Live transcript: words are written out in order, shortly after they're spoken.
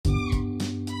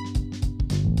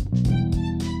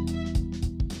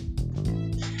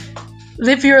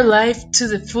Live your life to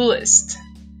the fullest.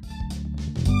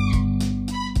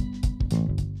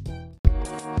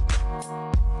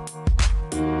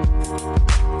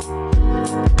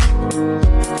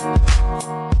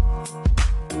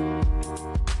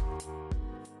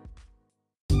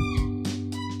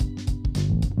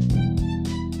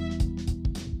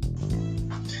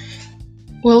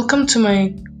 Welcome to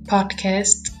my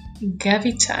podcast,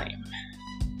 Gavi Time.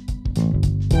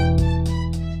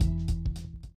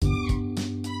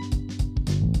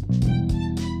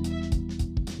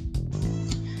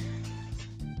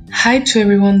 Hi to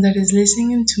everyone that is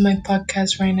listening to my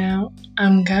podcast right now.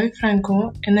 I'm Gaby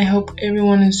Franco and I hope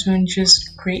everyone is doing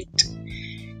just great.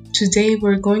 Today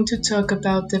we're going to talk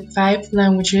about the 5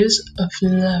 languages of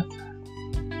love.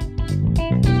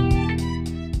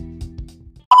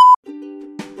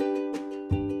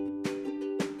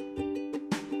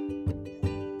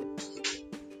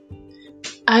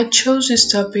 I chose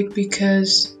this topic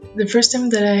because the first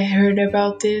time that I heard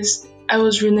about this, I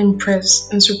was really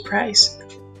impressed and surprised.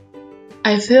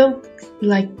 I felt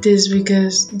like this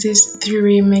because this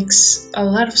theory makes a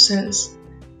lot of sense.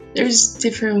 There's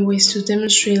different ways to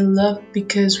demonstrate love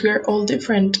because we are all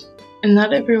different and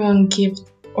not everyone gives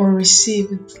or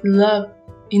receives love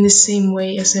in the same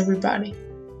way as everybody.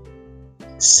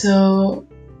 So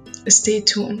stay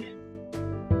tuned.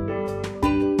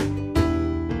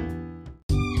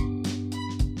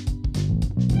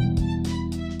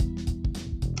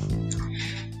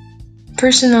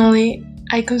 Personally,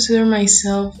 I consider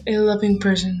myself a loving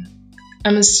person.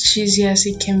 I'm as cheesy as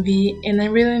it can be and I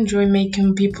really enjoy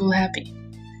making people happy.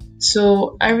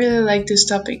 So I really like this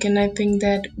topic and I think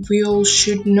that we all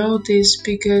should know this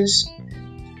because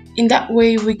in that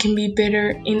way we can be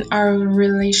better in our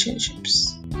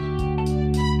relationships.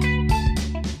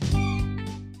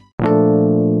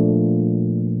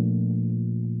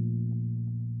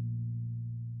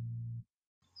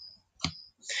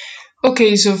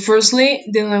 Okay, so firstly,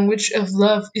 the language of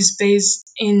love is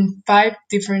based in 5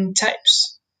 different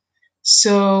types.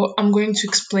 So I'm going to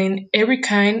explain every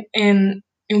kind and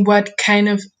in what kind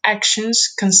of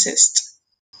actions consist.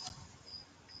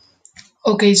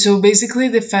 Okay, so basically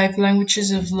the 5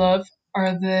 languages of love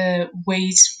are the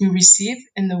ways we receive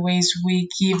and the ways we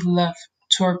give love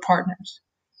to our partners.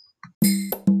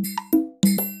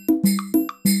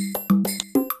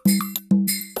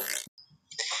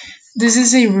 This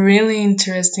is a really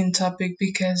interesting topic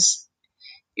because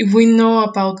if we know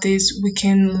about this, we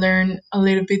can learn a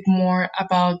little bit more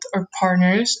about our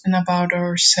partners and about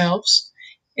ourselves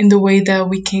in the way that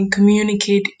we can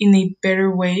communicate in a better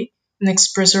way and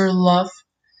express our love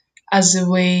as the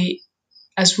way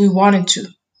as we wanted to.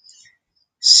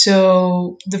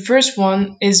 So the first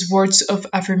one is words of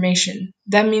affirmation.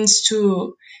 That means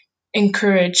to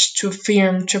encourage, to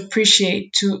affirm, to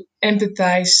appreciate, to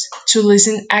empathize, to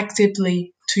listen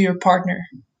actively to your partner.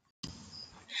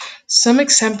 Some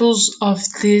examples of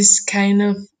this kind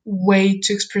of way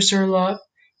to express our love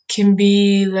can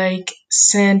be like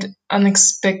send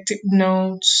unexpected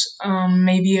notes,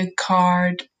 maybe a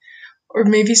card, or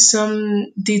maybe some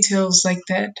details like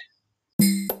that.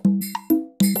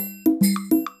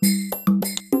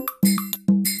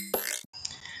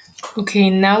 Okay,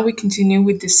 now we continue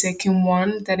with the second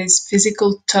one that is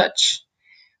physical touch.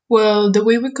 Well, the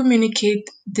way we communicate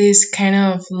this kind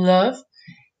of love,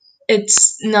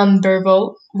 it's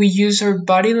nonverbal. We use our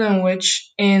body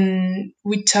language and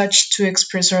we touch to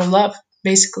express our love,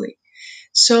 basically.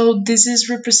 So this is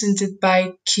represented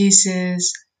by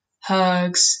kisses,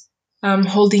 hugs,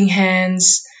 holding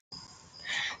hands.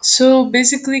 So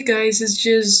basically, guys, it's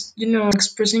just,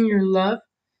 expressing your love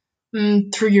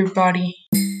through your body.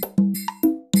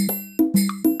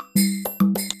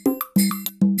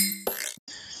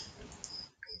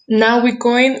 Now we're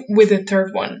going with the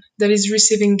third one, that is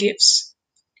receiving gifts.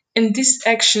 And these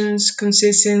actions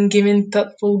consist in giving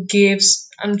thoughtful gifts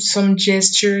and some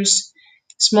gestures,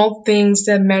 small things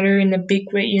that matter in a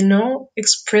big way,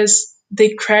 express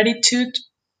the gratitude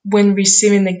when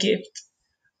receiving a gift.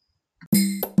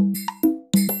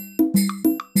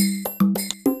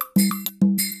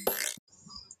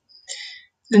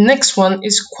 The next one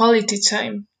is quality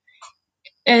time.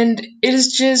 And it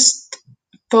is just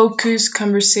focused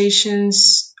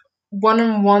conversations, one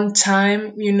on one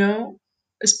time,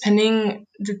 spending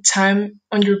the time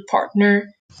on your partner.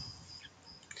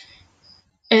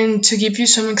 And to give you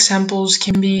some examples,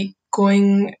 can be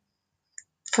going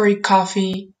for a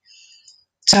coffee,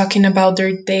 talking about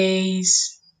their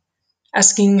days,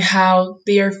 asking how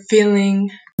they are feeling.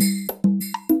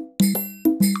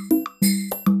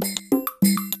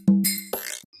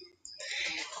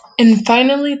 And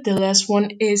finally, the last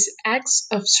one is acts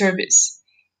of service.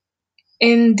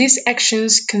 And these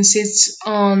actions consists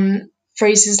on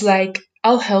phrases like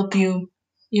I'll help you.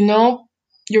 You know,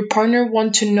 your partner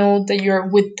want to know that you're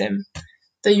with them,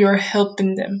 that you're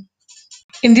helping them.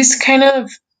 In this kind of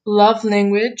love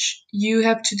language, you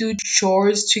have to do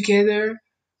chores together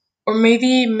or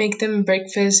maybe make them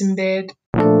breakfast in bed.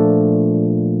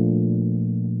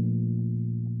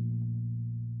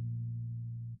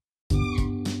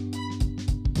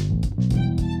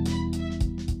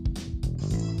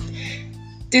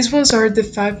 These ones are the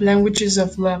five languages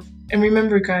of love. And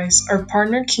remember, guys, our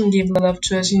partner can give love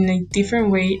to us in a different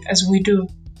way as we do.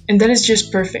 And that is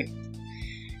just perfect.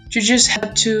 You just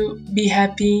have to be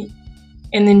happy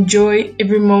and enjoy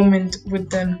every moment with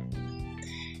them.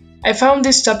 I found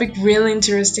this topic really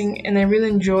interesting and I really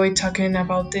enjoy talking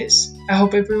about this. I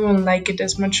hope everyone liked it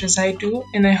as much as I do,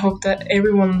 and I hope that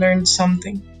everyone learned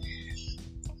something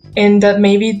and that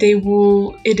maybe they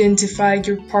will identify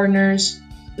your partner's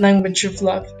language of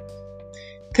love.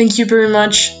 Thank you very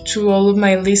much to all of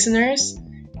my listeners,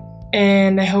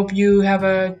 and I hope you have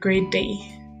a great day.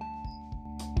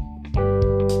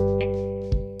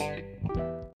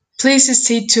 Please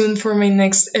stay tuned for my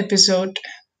next episode.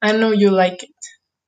 I know you like it.